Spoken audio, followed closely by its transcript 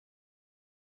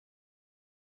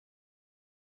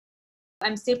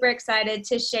I'm super excited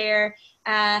to share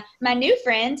my new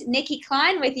friend, Nikki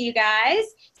Klein, with you guys.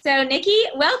 So Nikki,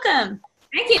 welcome.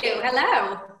 Thank you.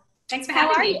 Hello. Thanks for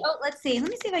having me. You? Oh, let's see. Let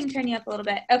me see if I can turn you up a little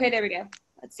bit. Okay, there we go.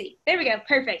 Let's see. There we go.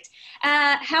 Perfect.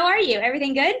 How are you?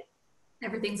 Everything good?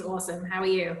 Everything's awesome. How are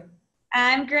you?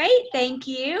 I'm great, thank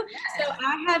you. So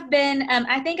I have been,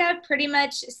 I think I've pretty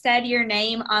much said your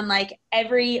name on like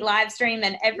every live stream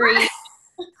and every, I'm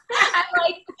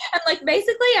like,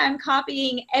 basically I'm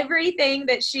copying everything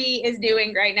that she is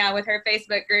doing right now with her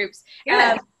Facebook groups.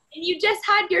 And you just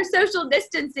had your social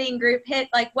distancing group hit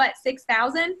like what,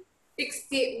 6,000?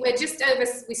 60, we're just over,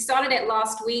 we started it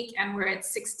last week and we're at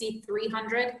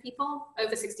 6,300 people,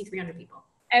 over 6,300 people.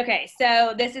 Okay,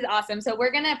 so this is awesome. So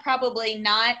we're gonna probably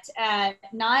not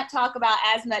talk about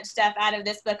as much stuff out of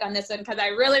this book on this one because I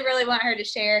really, really want her to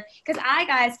share. Because I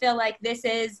guys feel like this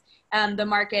is the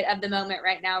market of the moment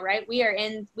right now, right? We are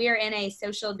in a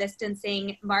social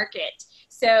distancing market.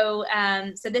 So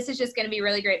so this is just going to be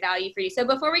really great value for you. So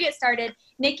before we get started,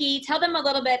 Nikki, tell them a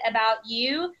little bit about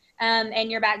you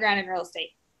and your background in real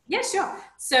estate. Yeah, sure.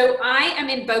 So I am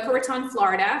in Boca Raton,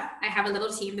 Florida. I have a little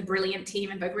team, the brilliant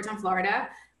team in Boca Raton, Florida.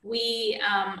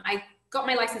 I got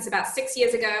my license about 6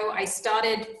 years ago. I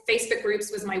started Facebook groups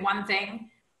was my one thing.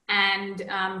 And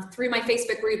through my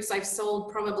Facebook groups, I've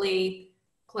sold probably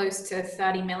close to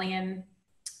 30 million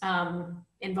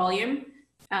in volume,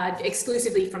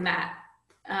 exclusively from that.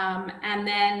 And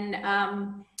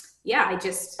then, yeah,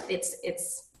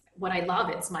 it's what I love.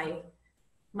 It's my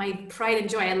pride and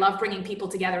joy. I love bringing people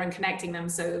together and connecting them.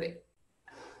 So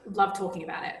love talking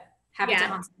about it. Happy to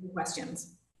answer any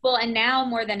questions. Well, and now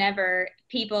more than ever,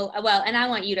 people, well, and I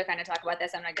want you to kind of talk about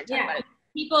this. I'm not going to talk about it.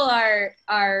 People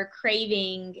are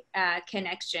craving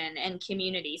connection and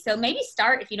community. So maybe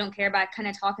start, if you don't care, about kind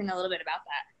of talking a little bit about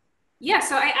that. Yeah.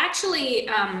 So I actually,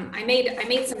 I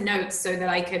made some notes so that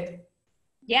I could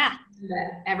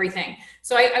everything.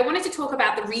 So I wanted to talk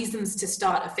about the reasons to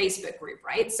start a Facebook group,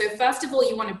 right? So first of all,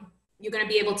 you're going to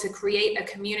be able to create a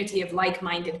community of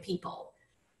like-minded people.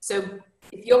 So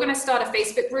if you're going to start a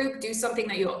Facebook group, do something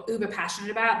that you're uber passionate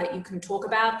about, that you can talk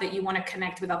about, that you want to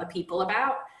connect with other people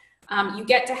about. You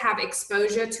get to have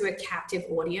exposure to a captive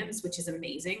audience, which is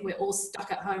amazing. We're all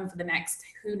stuck at home for the next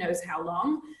who knows how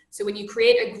long. So when you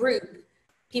create a group,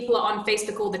 people are on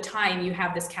Facebook all the time. You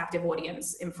have this captive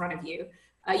audience in front of you.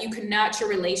 You can nurture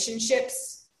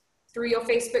relationships through your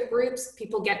Facebook groups.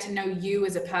 People get to know you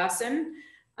as a person.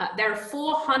 There are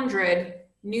 400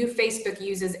 new Facebook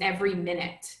users every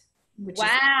minute. Which is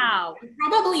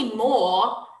probably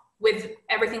more with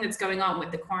everything that's going on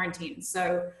with the quarantine.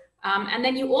 So, and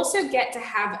then you also get to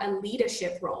have a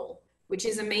leadership role, which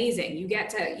is amazing. You get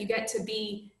to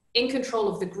be in control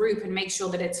of the group and make sure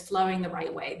that it's flowing the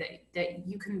right way, that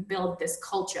you can build this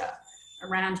culture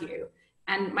around you.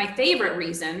 And my favorite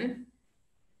reason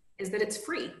is that it's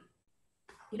free.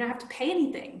 You don't have to pay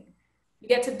anything. You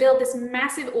get to build this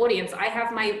massive audience. I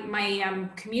have my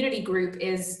community group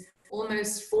is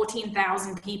almost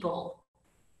 14,000 people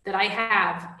that I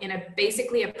have in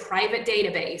basically a private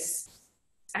database,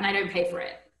 and I don't pay for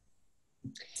it.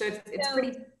 So it's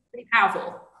pretty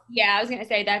powerful. Yeah, I was going to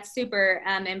say that's super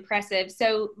impressive.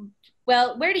 So,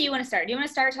 well, where do you want to start? Do you want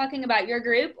to start talking about your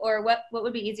group, or what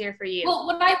would be easier for you? Well,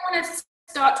 what I want to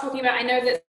start talking about, I know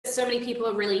that so many people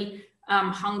are really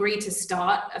hungry to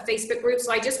start a Facebook group.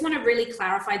 So I just want to really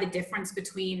clarify the difference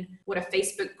between what a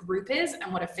Facebook group is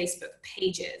and what a Facebook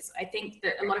page is. I think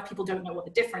that a lot of people don't know what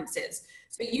the difference is.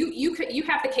 So you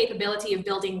have the capability of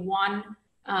building one,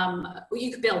 or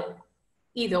you could build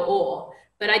either or,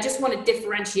 but I just want to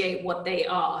differentiate what they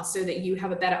are so that you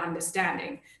have a better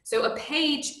understanding. So a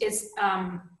page is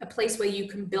a place where you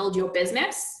can build your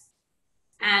business.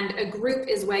 And a group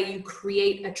is where you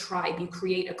create a tribe, you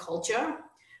create a culture.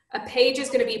 A page is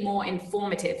going to be more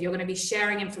informative. You're going to be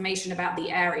sharing information about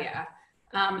the area.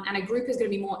 And a group is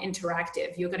going to be more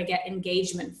interactive. You're going to get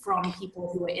engagement from people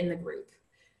who are in the group.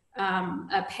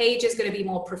 A page is going to be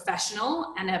more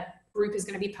professional and a group is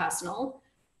going to be personal.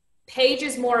 Page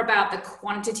is more about the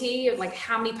quantity of like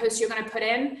how many posts you're going to put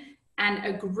in. And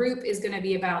a group is going to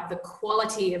be about the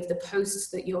quality of the posts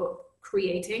that you're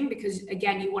creating, because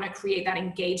again, you want to create that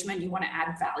engagement, you want to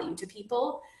add value to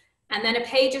people. And then a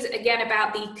page is again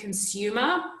about the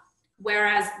consumer,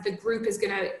 whereas the group is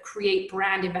going to create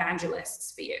brand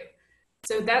evangelists for you.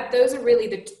 So those are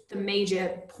really the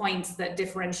major points that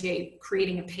differentiate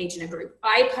creating a page in a group.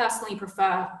 I personally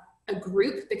prefer a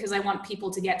group because I want people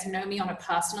to get to know me on a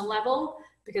personal level,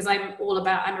 because I'm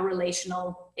a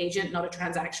relational agent, not a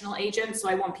transactional agent. So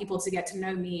I want people to get to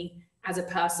know me as a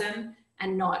person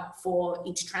and not for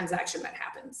each transaction that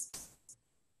happens.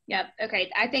 Yep. Okay.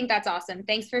 I think that's awesome.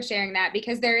 Thanks for sharing that,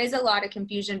 because there is a lot of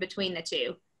confusion between the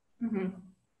two. Mm-hmm.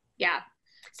 Yeah.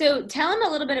 So tell them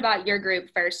a little bit about your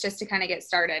group first, just to kind of get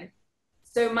started.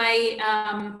 So my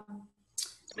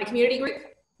community group.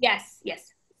 Yes.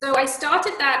 Yes. So I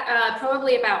started that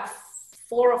probably about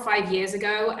 4 or 5 years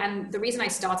ago. And the reason I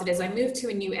started is I moved to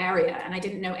a new area and I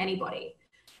didn't know anybody.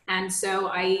 And so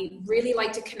I really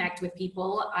like to connect with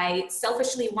people. I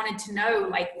selfishly wanted to know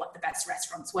like what the best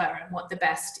restaurants were and what the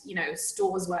best,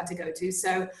 stores were to go to.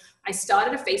 So I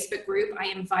started a Facebook group. I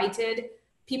invited,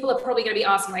 people are probably going to be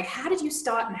asking like, how did you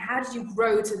start and how did you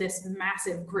grow to this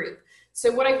massive group?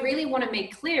 So what I really want to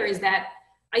make clear is that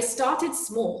I started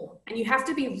small, and you have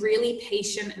to be really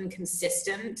patient and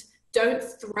consistent. Don't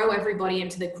throw everybody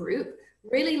into the group.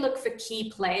 Really look for key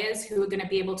players who are going to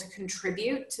be able to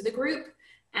contribute to the group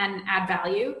and add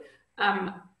value.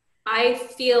 I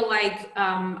feel like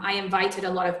I invited a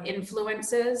lot of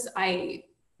influencers.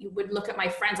 You would look at my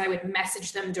friends, I would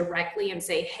message them directly and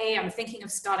say, hey, I'm thinking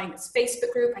of starting this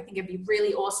Facebook group. I think it'd be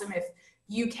really awesome if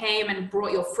you came and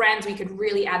brought your friends. We could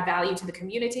really add value to the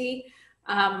community.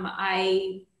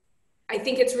 I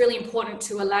think it's really important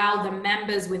to allow the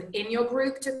members within your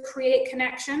group to create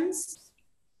connections.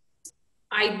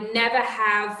 I never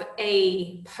have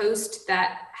a post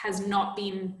that has not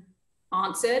been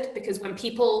answered, because when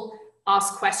people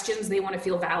ask questions, they want to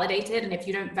feel validated. And if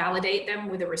you don't validate them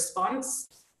with a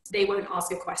response, they won't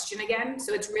ask a question again.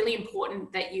 So it's really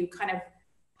important that you kind of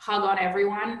hug on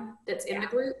everyone that's in the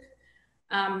group.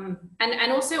 And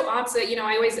also answer,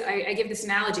 I give this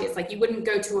analogy. It's like you wouldn't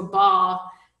go to a bar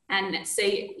and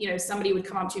say, somebody would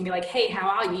come up to you and be like, hey, how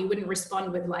are you? You wouldn't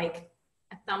respond with like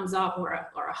a thumbs up or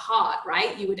a heart,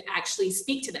 right? You would actually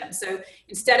speak to them. So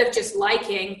instead of just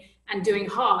liking and doing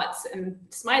hearts and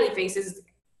smiley faces,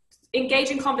 engage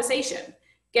in conversation,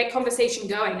 get conversation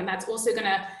going. And that's also going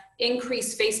to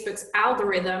increase Facebook's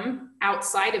algorithm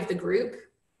outside of the group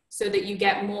so that you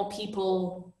get more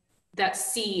people that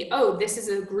see, oh, this is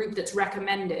a group that's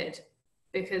recommended,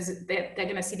 because they're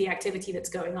going to see the activity that's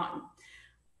going on.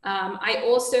 I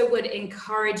also would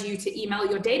encourage you to email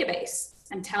your database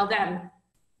and tell them,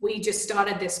 we just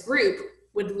started this group,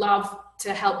 would love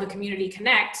to help the community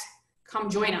connect, come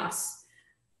join us.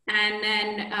 And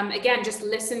then again, just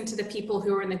listen to the people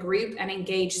who are in the group and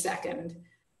engage second.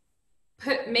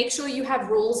 Make sure you have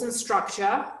rules and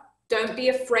structure. Don't be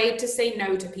afraid to say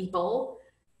no to people.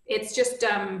 It's just,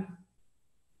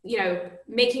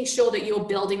 making sure that you're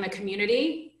building the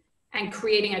community and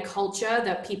creating a culture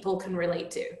that people can relate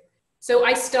to. So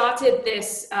I started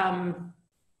this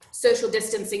social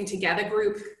distancing together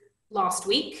group last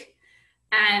week,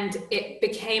 and it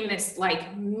became this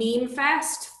like meme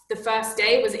fest. The first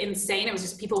day was insane. It was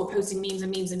just people were posting memes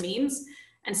and memes and memes.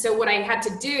 And so what I had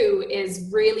to do is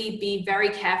really be very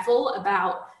careful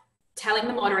about telling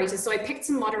the moderators. So I picked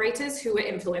some moderators who were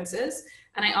influencers,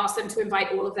 and I asked them to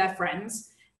invite all of their friends.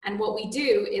 And what we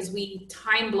do is we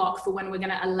time block for when we're going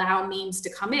to allow memes to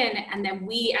come in. And then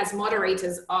we as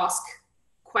moderators ask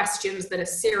questions that are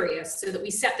serious, so that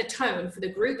we set the tone for the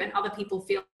group and other people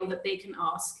feel that they can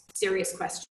ask serious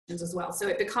questions as well. So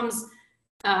it becomes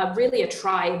really a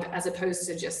tribe as opposed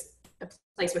to just a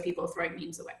place where people are throwing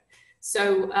memes away.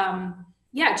 So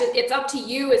it's up to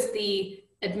you as the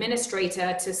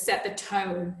administrator to set the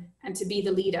tone and to be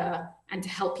the leader and to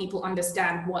help people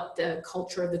understand what the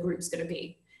culture of the group is going to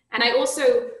be. And I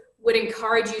also would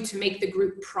encourage you to make the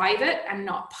group private and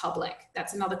not public.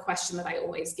 That's another question that I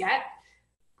always get.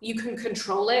 You can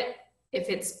control it if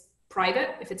it's private,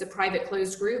 if it's a private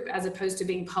closed group, as opposed to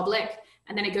being public.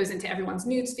 And then it goes into everyone's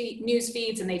news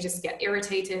feeds and they just get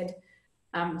irritated.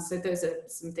 So those are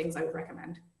some things I would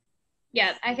recommend.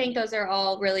 Yeah, I think those are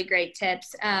all really great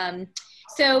tips.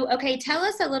 Okay, tell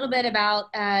us a little bit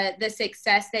about the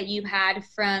success that you've had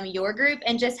from your group,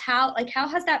 and just how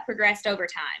has that progressed over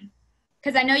time?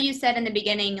 Because I know you said in the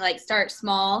beginning, like, start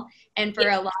small, and for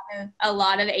a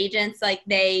lot of agents, like,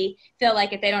 they feel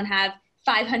like if they don't have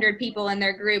 500 people in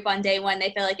their group on day one,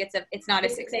 they feel like it's not a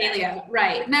success. Failure.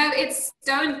 Right. No, it's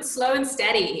slow and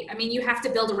steady. I mean, you have to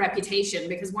build a reputation,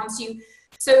 because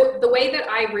so the way that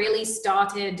I really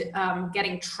started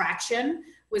getting traction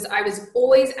was I was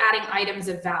always adding items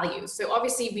of value. So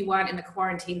obviously we weren't in the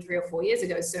quarantine 3 or 4 years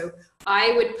ago. So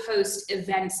I would post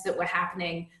events that were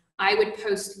happening. I would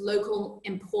post local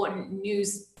important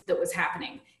news that was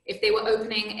happening. If they were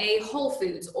opening a Whole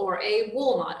Foods or a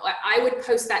Walmart, I would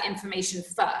post that information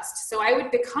first. So I would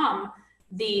become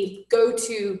the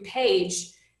go-to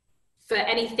page for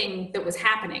anything that was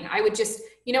happening. I would just,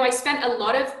 I spent a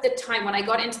lot of the time when I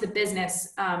got into the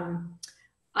business,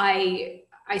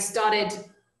 I started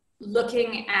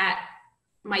looking at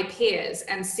my peers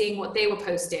and seeing what they were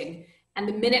posting. And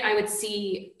the minute I would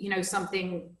see, you know,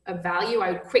 something of value,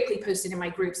 I would quickly post it in my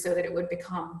group so that it would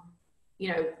become, you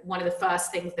know, one of the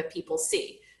first things that people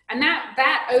see. And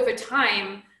that over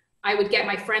time, I would get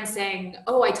my friends saying,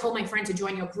 oh, I told my friend to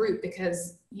join your group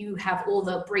because you have all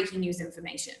the breaking news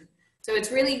information. So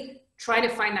it's really trying to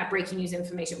find that breaking news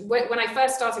information. When I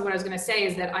first started, what I was going to say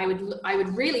is that I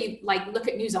would really like look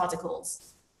at news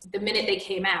articles the minute they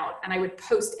came out, and I would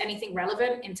post anything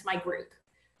relevant into my group.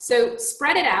 So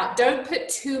spread it out. Don't put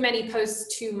too many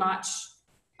posts too much.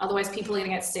 Otherwise people are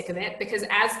going to get sick of it, because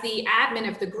as the admin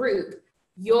of the group,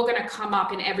 you're going to come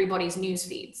up in everybody's news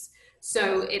feeds.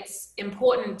 So it's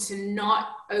important to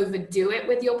not overdo it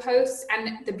with your posts.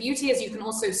 And the beauty is you can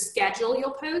also schedule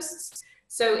your posts.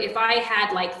 So if I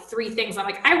had like 3 things, I'm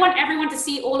like, I want everyone to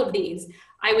see all of these,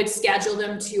 I would schedule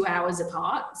them 2 hours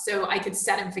apart. So I could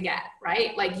set and forget,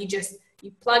 right? Like you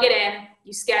plug it in,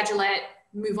 you schedule it,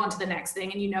 move on to the next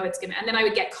thing, and you know it's gonna, and then I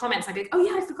would get comments. I'd be like, oh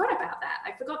yeah, I forgot about that.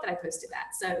 I forgot that I posted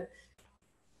that. So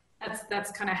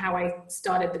that's kind of how I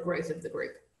started the growth of the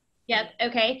group. Yep.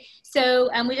 Okay. So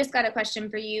we just got a question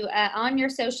for you on your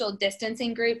social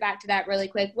distancing group. Back to that really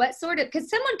quick. What sort of, because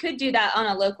someone could do that on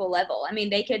a local level. I mean,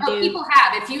 they could do. People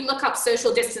have. If you look up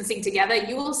social distancing together,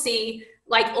 you will see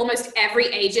like almost every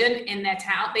agent in their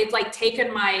town. They've like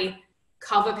taken my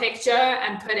cover picture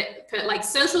and put like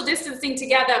social distancing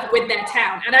together with their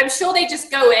town. And I'm sure they just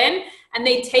go in and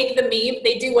they take the meme.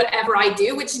 They do whatever I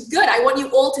do, which is good. I want you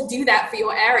all to do that for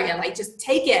your area. Like just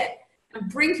take it and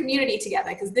bring community together,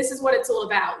 because this is what it's all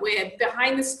about. We're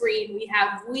behind the screen. We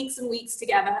have weeks and weeks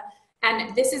together.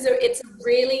 And it's a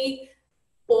really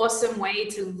awesome way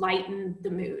to lighten the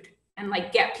mood and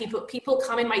like get people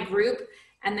come in my group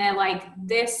and they're like,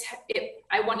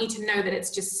 I want you to know that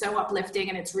it's just so uplifting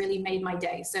and it's really made my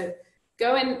day. So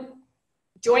go and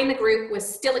join the group. We're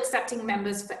still accepting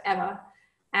members forever,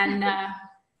 and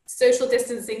social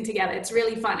distancing together. It's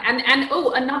really fun. And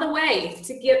another way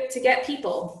to get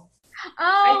people.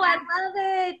 Oh, I love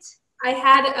it. I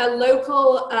had a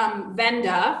local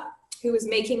vendor who was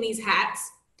making these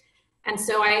hats. And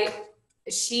so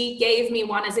she gave me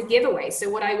one as a giveaway. So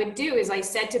what I would do is I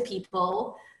said to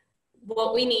people,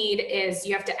 what we need is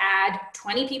you have to add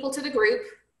 20 people to the group,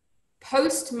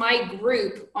 post my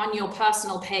group on your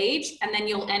personal page, and then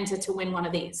you'll enter to win one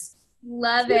of these.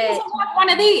 Love Who it. doesn't want one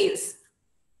of these?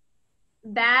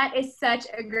 That is such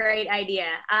a great idea.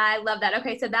 I love that.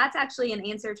 Okay, so that's actually an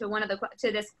answer to one of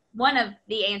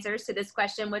the answers to this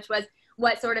question, which was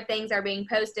what sort of things are being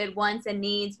posted, wants and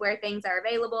needs, where things are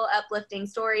available, uplifting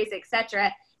stories,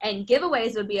 etc. And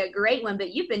giveaways would be a great one,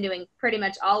 but you've been doing pretty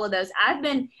much all of those. I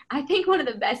think one of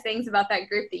the best things about that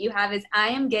group that you have is I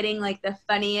am getting like the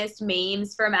funniest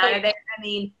memes from out of there. I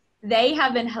mean, they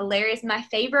have been hilarious. My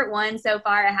favorite one so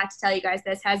far, I have to tell you guys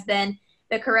this, has been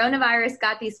the coronavirus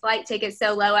got these flight tickets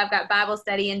so low, I've got Bible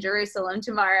study in Jerusalem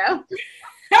tomorrow.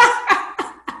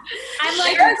 I'm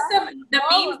like, the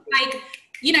memes, like,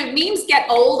 you know, memes get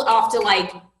old after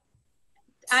like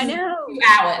I know 2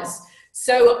 hours.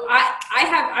 So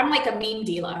I'm like a meme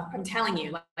dealer. I'm telling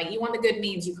you, like you want the good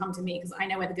memes, you come to me because I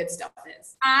know where the good stuff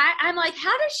is. I'm like,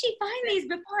 how does she find these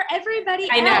before everybody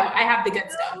else? I know, I have the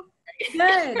good stuff.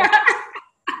 Good.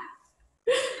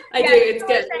 I do. It's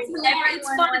good. It's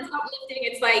fun. It's uplifting.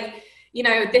 It's like, you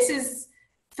know, this is,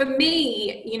 for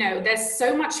me, you know, there's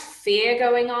so much fear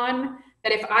going on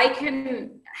that if I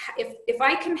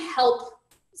can help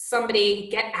somebody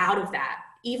get out of that,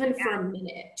 even for a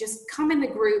minute, just come in the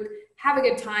group, have a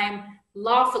good time,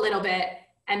 laugh a little bit,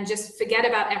 and just forget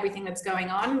about everything that's going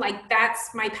on. Like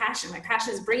that's my passion. My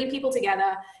passion is bringing people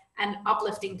together and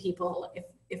uplifting people.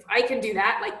 If I can do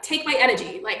that, like take my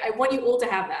energy. Like I want you all to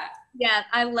have that. Yeah,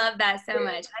 I love that so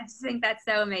much. I just think that's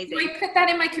so amazing. I put that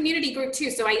in my community group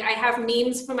too. So I have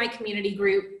memes for my community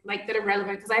group, like that are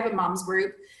relevant, because I have a mom's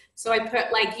group. So I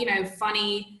put like, you know,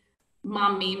 funny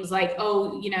mom memes like,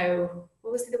 oh, you know,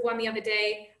 what was the one the other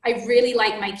day? I really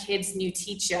like my kid's new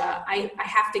teacher. I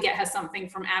have to get her something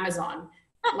from Amazon.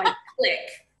 Like click,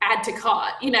 add to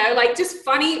cart, you know, like just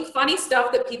funny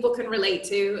stuff that people can relate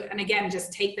to. And again,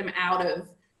 just take them out of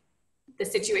the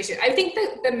situation. I think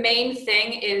that the main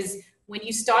thing is when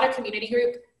you start a community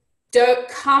group, don't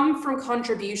come from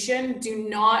contribution. Do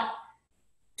not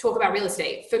talk about real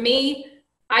estate. For me,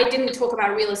 I didn't talk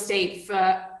about real estate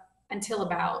until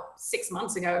about 6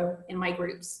 months ago in my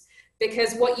groups,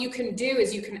 because what you can do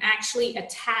is you can actually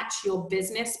attach your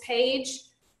business page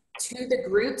to the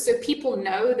group so people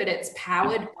know that it's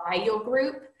powered by your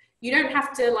group. You don't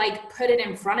have to like put it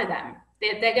in front of them.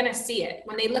 They're going to see it.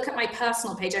 When they look at my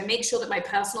personal page, I make sure that my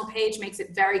personal page makes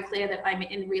it very clear that I'm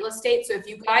in real estate. So if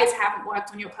you guys haven't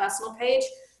worked on your personal page,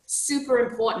 super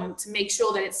important to make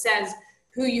sure that it says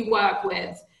who you work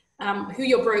with, who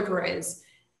your broker is,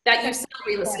 that you sell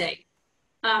real estate.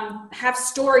 Have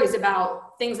stories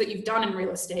about things that you've done in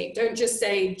real estate. Don't just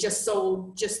say just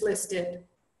sold, just listed.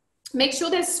 Make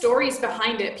sure there's stories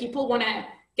behind it. People want to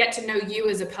get to know you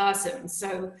as a person.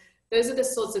 So those are the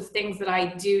sorts of things that I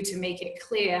do to make it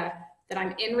clear that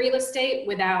I'm in real estate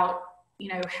without,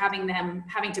 having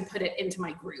to put it into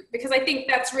my group, because I think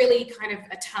that's really kind of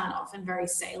a turnoff and very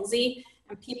salesy,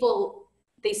 and people,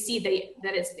 they see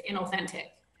that it's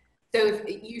inauthentic. So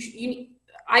if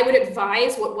I would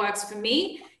advise, what works for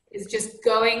me is just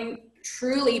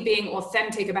truly being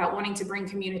authentic about wanting to bring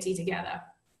community together.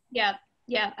 Yeah.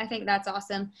 Yeah, I think that's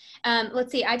awesome.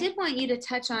 Let's see. I did want you to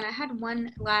touch on, I had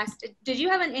one last, did you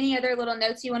have any other little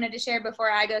notes you wanted to share before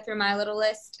I go through my little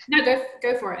list? No,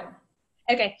 go for it.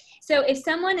 Okay. So if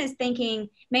someone is thinking,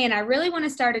 man, I really want to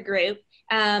start a group,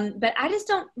 but I just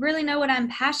don't really know what I'm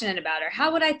passionate about, or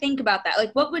how would I think about that?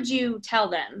 Like, what would you tell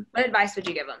them? What advice would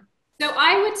you give them? So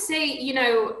I would say,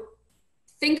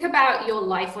 think about your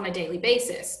life on a daily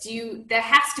basis. There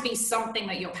has to be something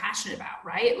that you're passionate about,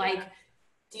 right? Like,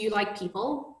 do you like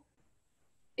people?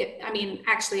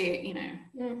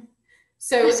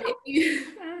 So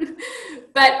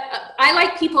but I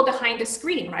like people behind a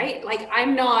screen, right? Like,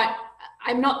 I'm not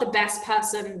the best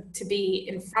person to be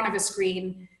in front of a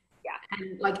screen. Yeah.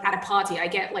 And like at a party, I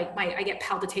get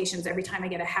palpitations every time I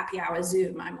get a happy hour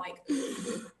Zoom. I'm like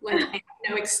I have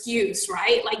no excuse,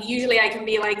 right? Like, usually I can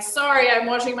be like, sorry, I'm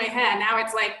washing my hair. Now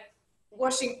it's like,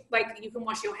 you can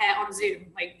wash your hair on Zoom,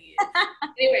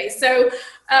 anyway. So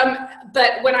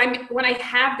but when I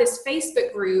have this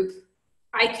Facebook group,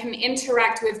 I can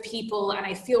interact with people and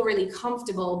I feel really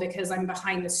comfortable because I'm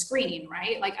behind the screen,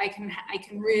 right? Like, I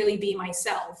can really be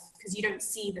myself because you don't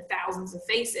see the thousands of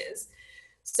faces.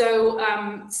 So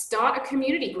start a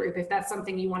community group if that's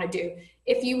something you want to do.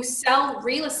 If you sell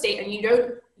real estate and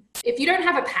if you don't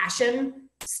have a passion,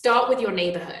 start with your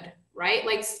neighborhood. Right?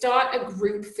 Like, start a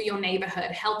group for your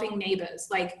neighborhood, helping neighbors,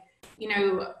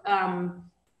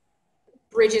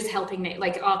 bridges helping,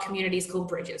 like our community is called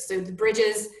Bridges. So the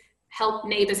Bridges help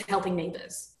neighbors helping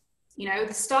neighbors,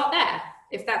 start there.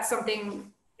 If that's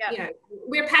something,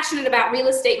 we're passionate about real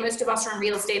estate. Most of us are in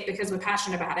real estate because we're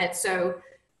passionate about it. So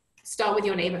start with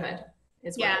your neighborhood.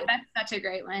 Yeah, that's such a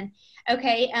great one.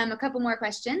 Okay, a couple more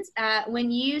questions. When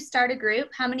you start a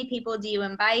group, how many people do you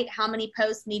invite? How many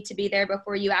posts need to be there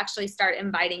before you actually start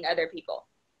inviting other people?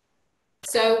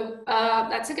 So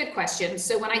that's a good question.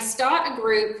 So when I start a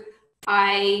group,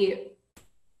 I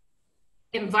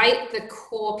invite the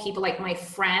core people, like my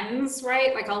friends,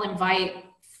 right? Like, I'll invite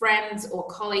friends or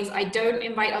colleagues. I don't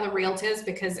invite other realtors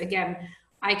because, again,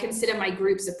 I consider my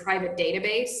groups a private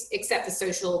database, except the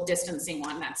social distancing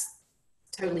one. That's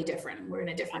totally different. We're in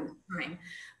a different time.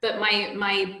 But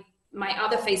my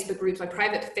other Facebook groups, my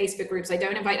private Facebook groups, I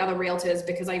don't invite other realtors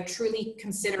because I truly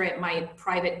consider it my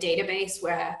private database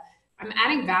where I'm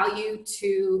adding value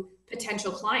to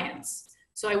potential clients.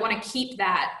 So I want to keep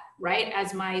that, right,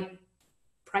 as my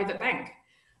private bank.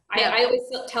 Yeah. I always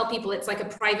tell people it's like a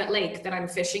private lake that I'm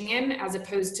fishing in, as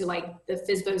opposed to like the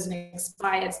FSBOs and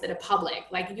expireds that are public.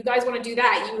 Like, if you guys want to do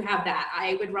that, you have that.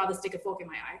 I would rather stick a fork in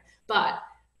my eye. But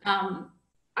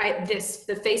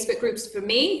the Facebook groups for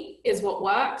me is what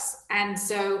works. And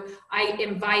so I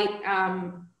invite,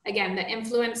 again, the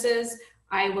influencers.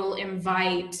 I will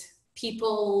invite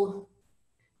people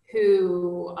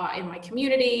who are in my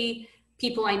community,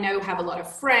 people I know have a lot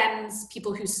of friends,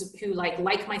 people who like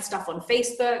my stuff on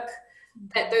Facebook,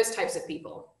 those types of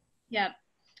people. Yep.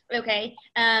 Okay.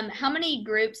 How many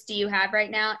groups do you have right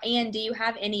now? And do you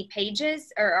have any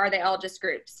pages, or are they all just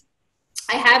groups?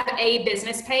 I have a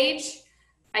business page.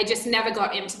 I just never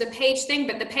got into the page thing,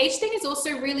 but the page thing is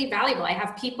also really valuable. I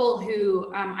have people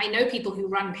who, I know people who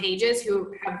run pages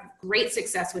who have great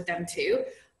success with them too.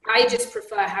 I just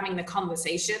prefer having the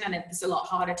conversation, and it's a lot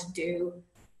harder to do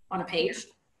on a page.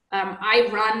 I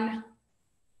run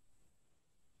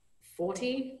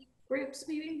 40 groups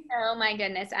maybe. Oh my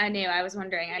goodness. I knew. I was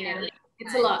wondering. I knew.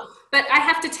 It's a lot. But I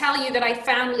have to tell you that I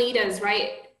found leaders,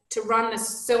 right, to run this.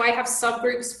 So I have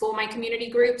subgroups for my community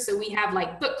group. So we have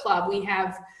like book club. We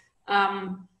have,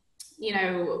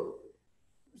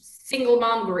 single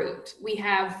mom group. We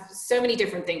have so many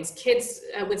different things, kids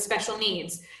with special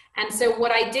needs. And so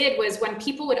what I did was, when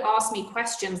people would ask me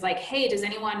questions like, hey, does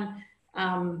anyone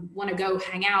want to go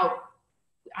hang out?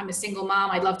 I'm a single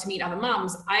mom. I'd love to meet other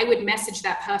moms. I would message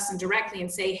that person directly and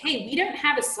say, hey, we don't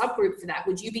have a subgroup for that.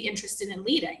 Would you be interested in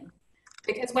leading?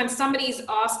 Because when somebody's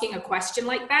asking a question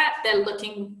like that, they're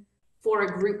looking for a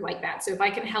group like that. So if I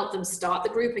can help them start the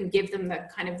group and give them the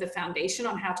kind of the foundation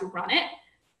on how to run it,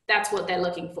 that's what they're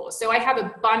looking for. So I have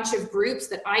a bunch of groups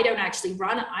that I don't actually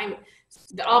run.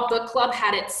 Our book club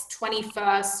had its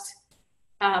 21st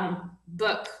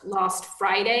book last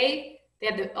Friday. They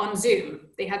had on Zoom.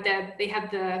 They had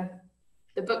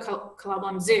the book club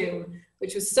on Zoom,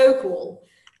 which was so cool.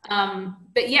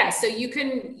 But yeah, so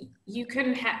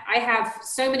I have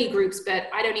so many groups, but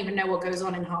I don't even know what goes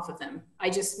on in half of them. I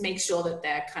just make sure that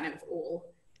they're kind of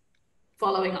all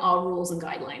following our rules and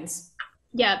guidelines.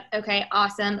 Yep. Okay.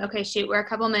 Awesome. Okay. Shoot. We're a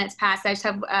couple minutes past. I just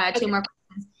have two more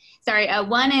questions. Sorry.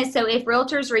 One is, so if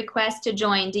realtors request to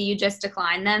join, do you just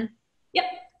decline them? Yep.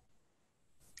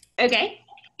 Okay.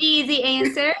 Easy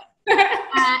answer.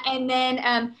 And then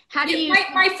how do you...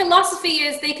 My philosophy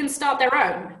is they can start their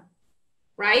own,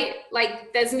 right?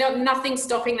 Like there's nothing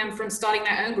stopping them from starting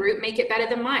their own group. Make it better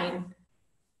than mine.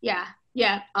 Yeah.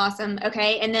 Yeah. Awesome.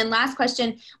 Okay. And then last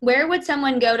question, where would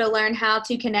someone go to learn how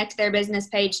to connect their business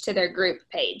page to their group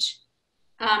page?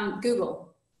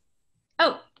 Google.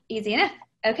 Oh, easy enough.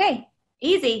 Okay.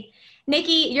 Easy.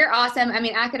 Nikki, you're awesome. I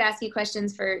mean, I could ask you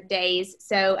questions for days.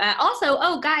 So also,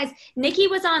 oh guys, Nikki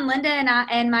was on Linda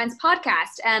and mine's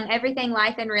podcast, Everything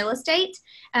Life and Real Estate.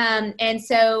 And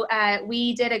so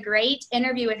we did a great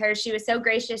interview with her. She was so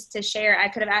gracious to share. I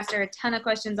could have asked her a ton of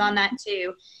questions on that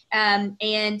too. And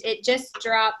it just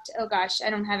dropped, oh gosh, I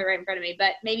don't have it right in front of me,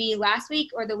 but maybe last week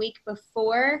or the week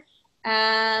before.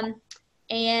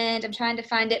 And I'm trying to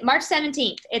find it. March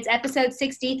 17th. It's episode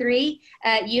 63,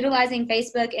 utilizing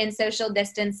Facebook and social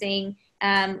distancing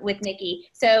with Nikki.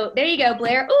 So there you go,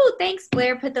 Blair. Oh, thanks,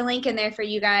 Blair. Put the link in there for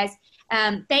you guys.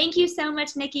 Thank you so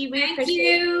much, Nikki. We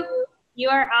appreciate you. You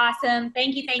are awesome.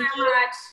 Thank you. Thank you. So much.